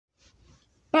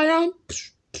Hi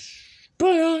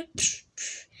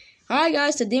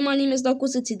guys, today my name is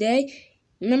Knuckles, and today,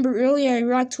 remember earlier I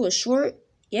reacted to a short?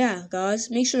 Yeah,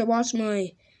 guys, make sure to watch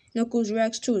my Knuckles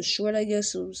reacts to a short. I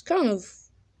guess it was kind of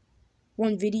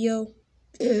one video.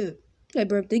 I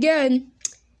burped again.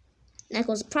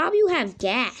 Knuckles, probably you have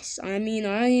gas. I mean,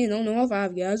 I don't know if I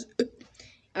have gas.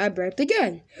 I burped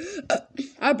again.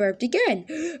 I burped again.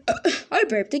 I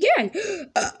burped again.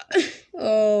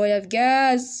 Oh, I have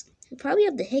gas. I probably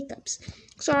have the hiccups.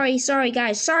 Sorry,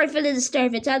 guys. Sorry for the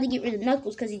disturbance. I had to get rid of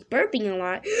Knuckles because he's burping a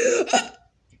lot.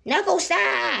 Knuckles,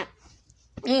 stop!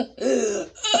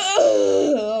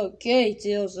 Okay,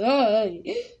 Tails. Okay.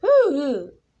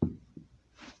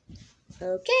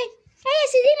 Hey,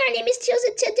 today my name is Tails,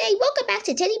 and today, welcome back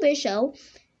to Teddy Bear Show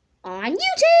on YouTube.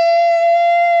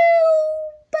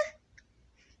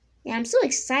 Yeah, I'm so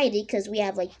excited because we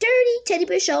have like 30 Teddy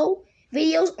Bear Show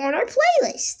videos on our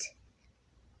playlist.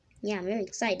 Yeah, I'm very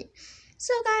excited.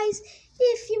 So, guys,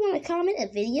 if you want to comment a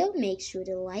video, make sure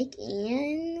to like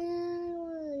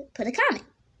and put a comment.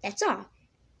 That's all.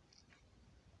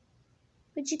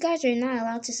 But you guys are not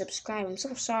allowed to subscribe. I'm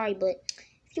so sorry, but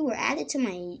if you were added to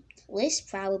my list,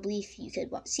 probably if you could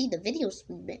see the videos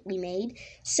we made.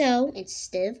 So,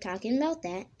 instead of talking about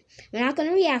that, we're not going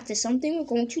to react to something. We're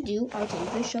going to do our Teddy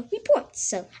Bear Show reports.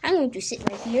 So, I'm going to sit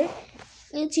right here.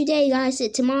 And today, guys,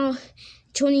 tomorrow,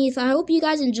 20th, I hope you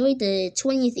guys enjoyed the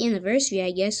 20th anniversary,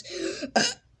 I guess.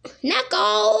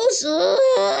 Knuckles!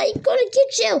 I'm gonna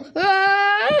get you!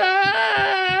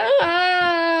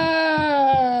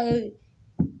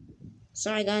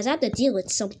 Sorry, guys, I have to deal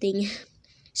with something.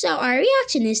 So, our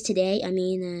reaction is today, I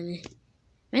don't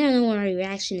know what our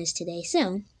reaction is today,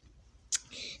 so,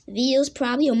 the video's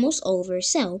probably almost over,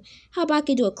 so, how about I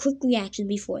could do a quick reaction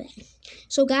before that?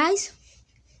 So, guys,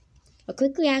 a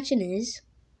quick reaction is,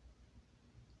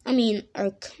 a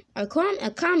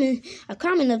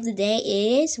comment of the day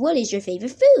is, what is your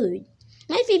favorite food?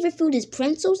 My favorite food is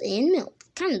pretzels and milk.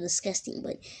 Kind of disgusting,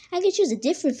 but I could choose a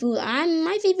different food.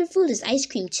 My favorite food is ice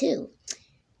cream too.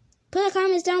 Put a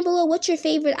comment down below what's your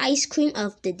favorite ice cream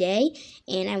of the day,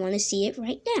 and I want to see it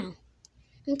right now.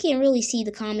 I can't really see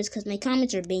the comments because my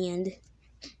comments are banned.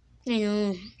 I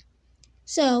know.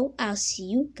 So, I'll see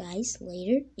you guys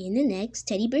later in the next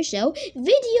Teddy Bear Show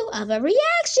video of a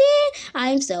reaction.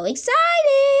 I'm so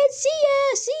excited. See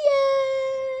ya.